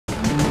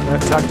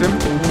Tagged him.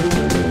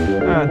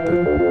 And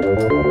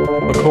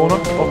the corner,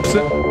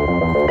 opposite.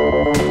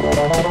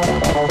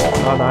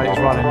 Oh no, he's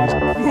running.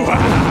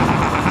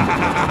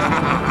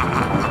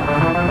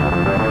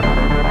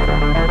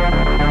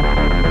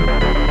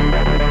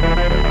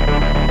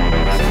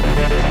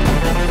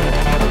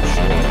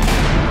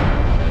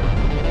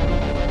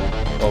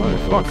 Oh my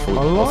god,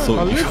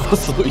 I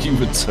thought you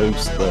were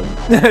toast then.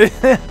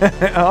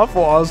 I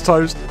thought I was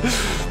toast.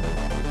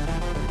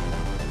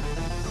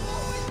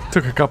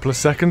 Took a couple of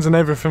seconds and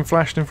everything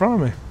flashed in front of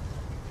me.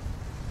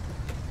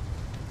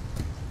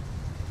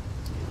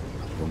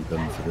 I'm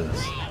done for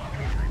this.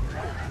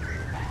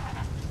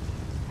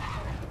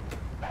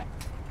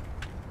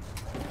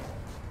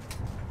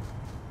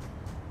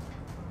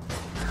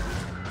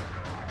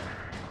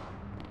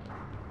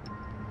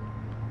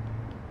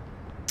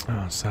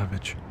 Oh,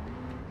 savage.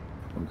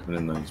 I'm coming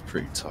in there, he's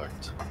pretty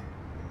tight.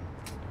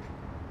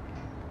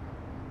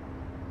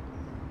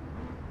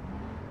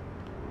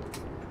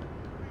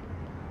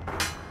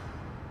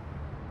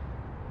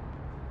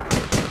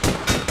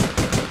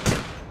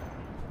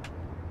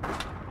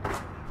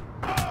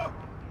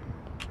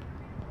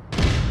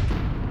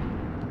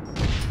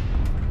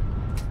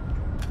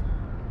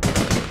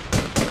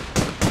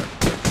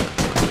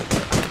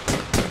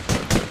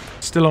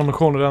 Still on the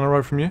corner down the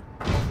road from you.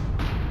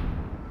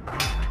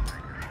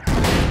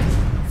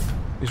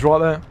 He's right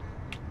there.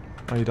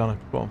 Oh, you done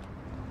it. Bottom.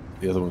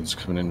 The other one's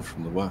coming in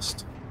from the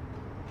west.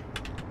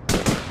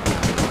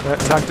 Yeah,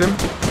 tagged him.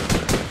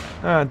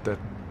 And dead.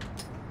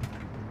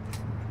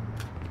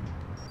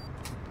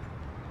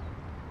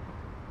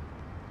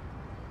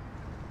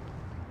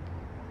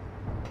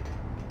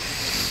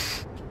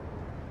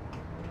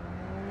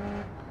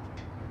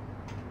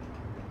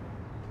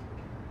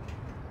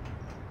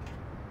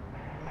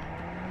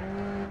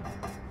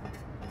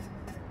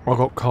 I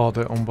got card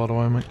it on, by the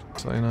way, mate,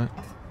 so you know.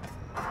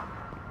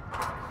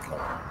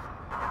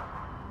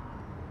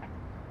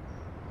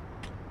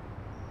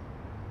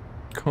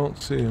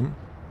 Can't see him.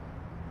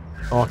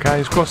 Oh, okay,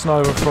 he's crossing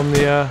over from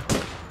the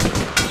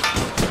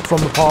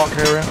park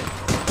area.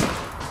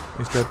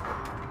 He's dead.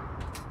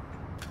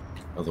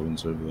 Other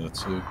one's over there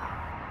too.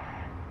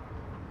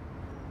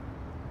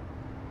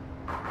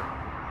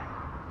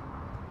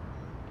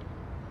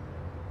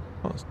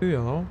 Can't see the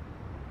other one.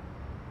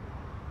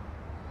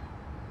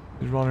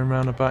 He's running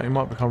round about. He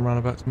might become round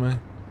about to me.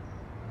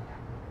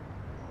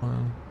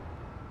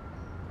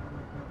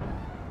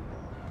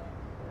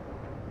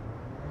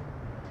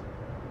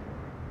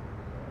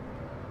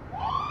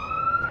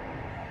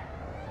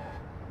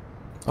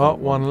 Oh,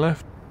 one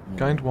left.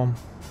 Gained one.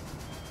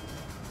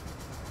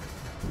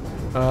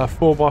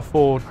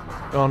 4x4.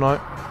 Oh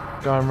no.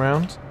 Going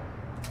round.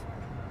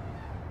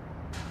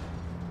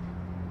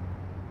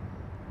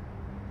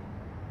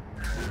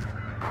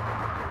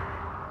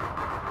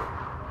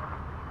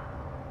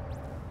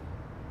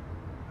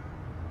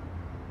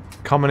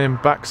 Coming in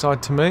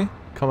backside to me.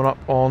 Coming up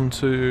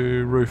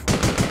onto roof.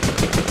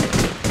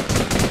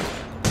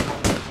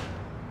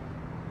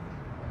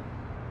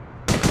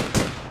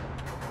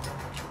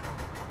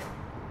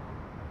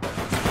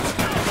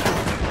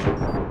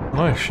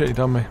 Oh shit, he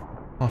done me.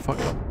 I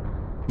fucked up.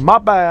 My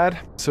bad.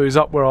 So he's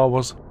up where I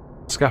was.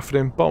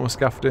 Scaffolding, bottom of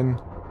scaffolding,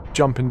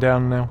 jumping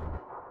down now.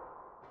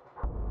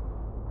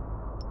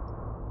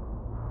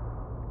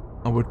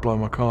 I would blow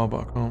my car,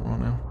 but I can't right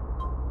now.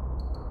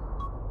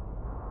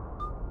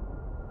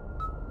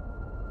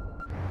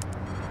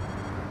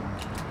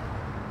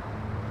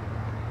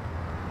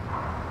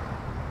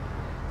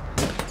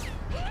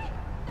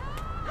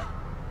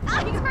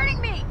 Ah, he's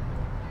hurting me!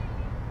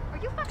 Are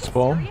you fucking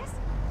Spawn. serious?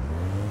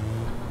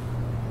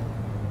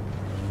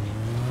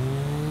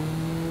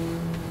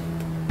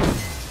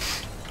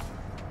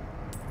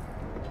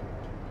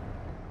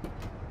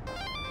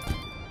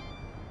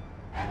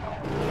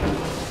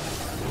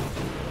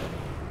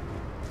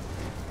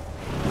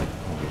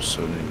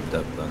 So nearly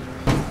dead then.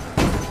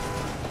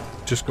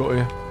 Just got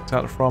here. It's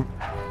out the front.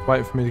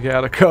 Waiting for me to get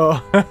out of the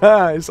car.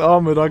 It's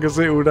armoured. I can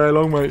see it all day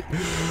long, mate.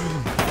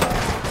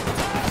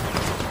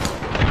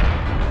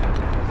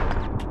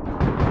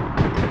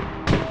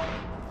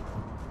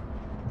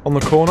 On the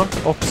corner,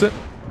 opposite.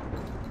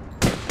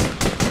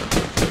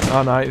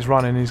 Oh no, he's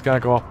running. He's going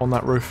to go up on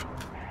that roof.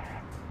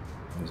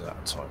 He's out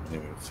of time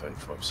anyway with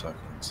 35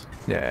 seconds.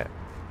 Yeah.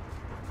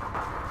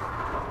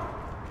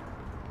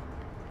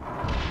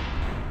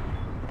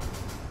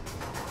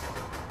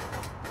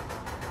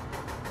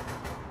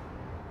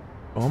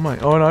 Oh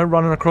mate, oh no,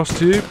 running across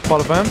to you by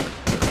the van.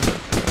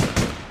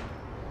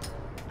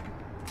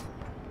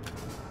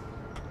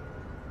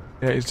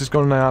 Yeah, he's just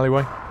gone in the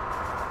alleyway.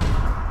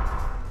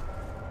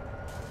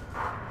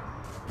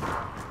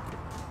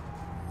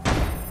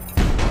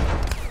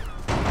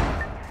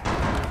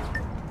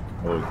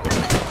 Oh god.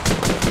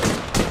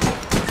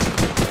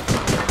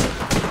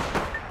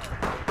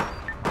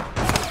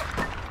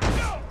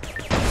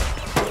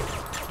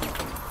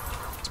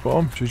 Spot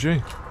on,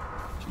 GG.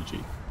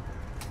 GG.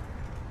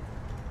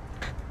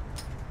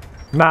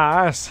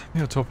 Nice!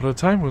 You're top of the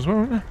table as well,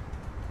 aren't you?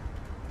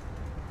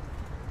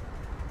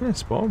 Yeah,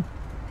 spot on.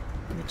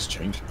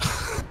 Exchange.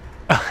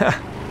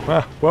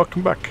 Well,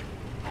 welcome back.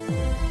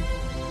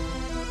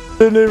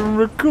 Didn't even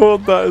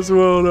record that as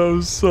well, that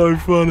was so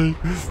funny.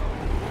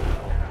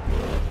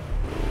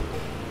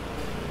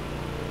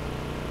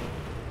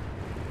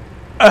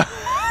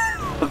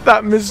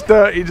 That Miss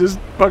Dirty just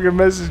fucking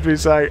messaged me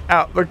saying,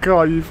 out the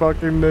car, you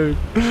fucking noob.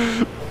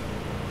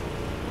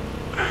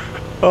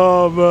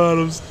 Oh man,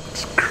 I'm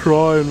just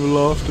crying with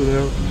laughter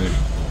now.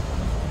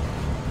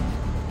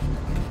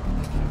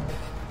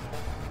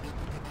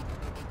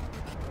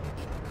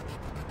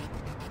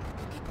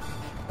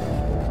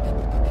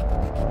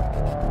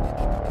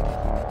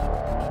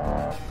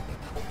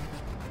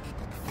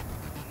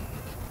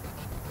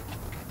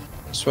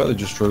 I swear they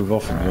just drove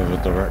off in the other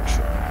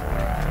direction.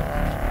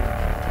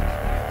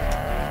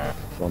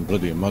 Well, I'm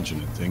bloody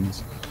imagining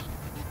things.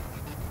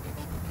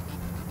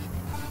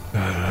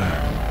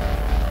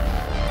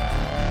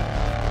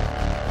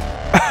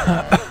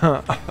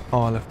 Oh,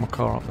 I left my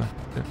car up there.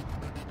 Yeah.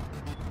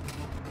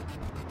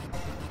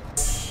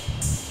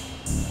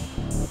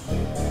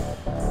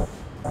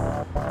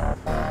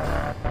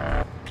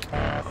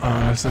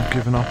 Unless they've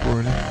given up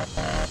already.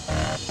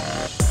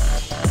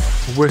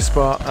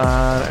 Whisper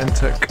and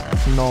Intec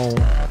Knoll.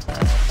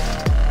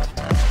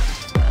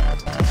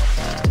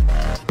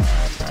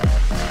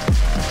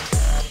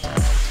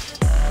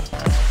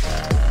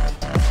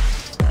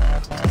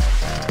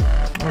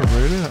 Oh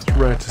really? That's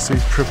rare to see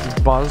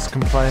Triple Buzz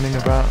complaining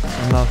about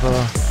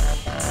another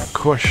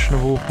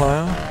questionable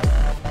player.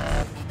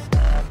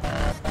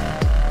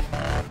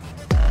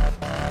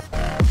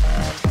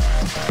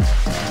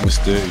 Miss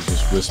Dirty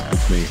just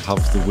whispered me,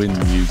 have the win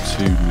you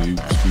two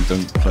noobs, we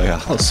don't play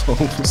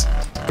assholes.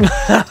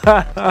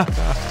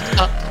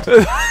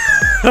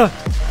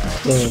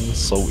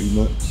 Salty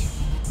much.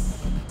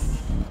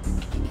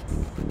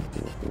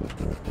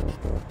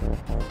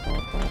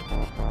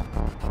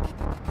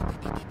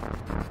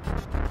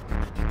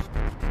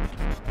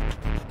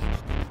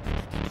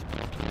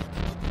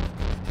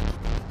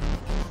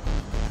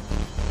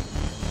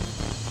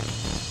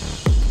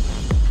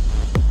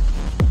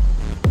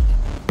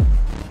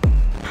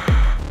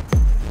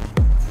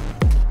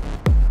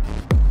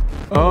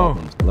 Oh.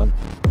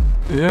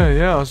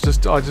 Yeah,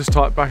 I just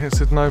typed back and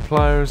said no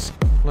players,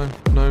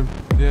 no,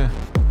 yeah.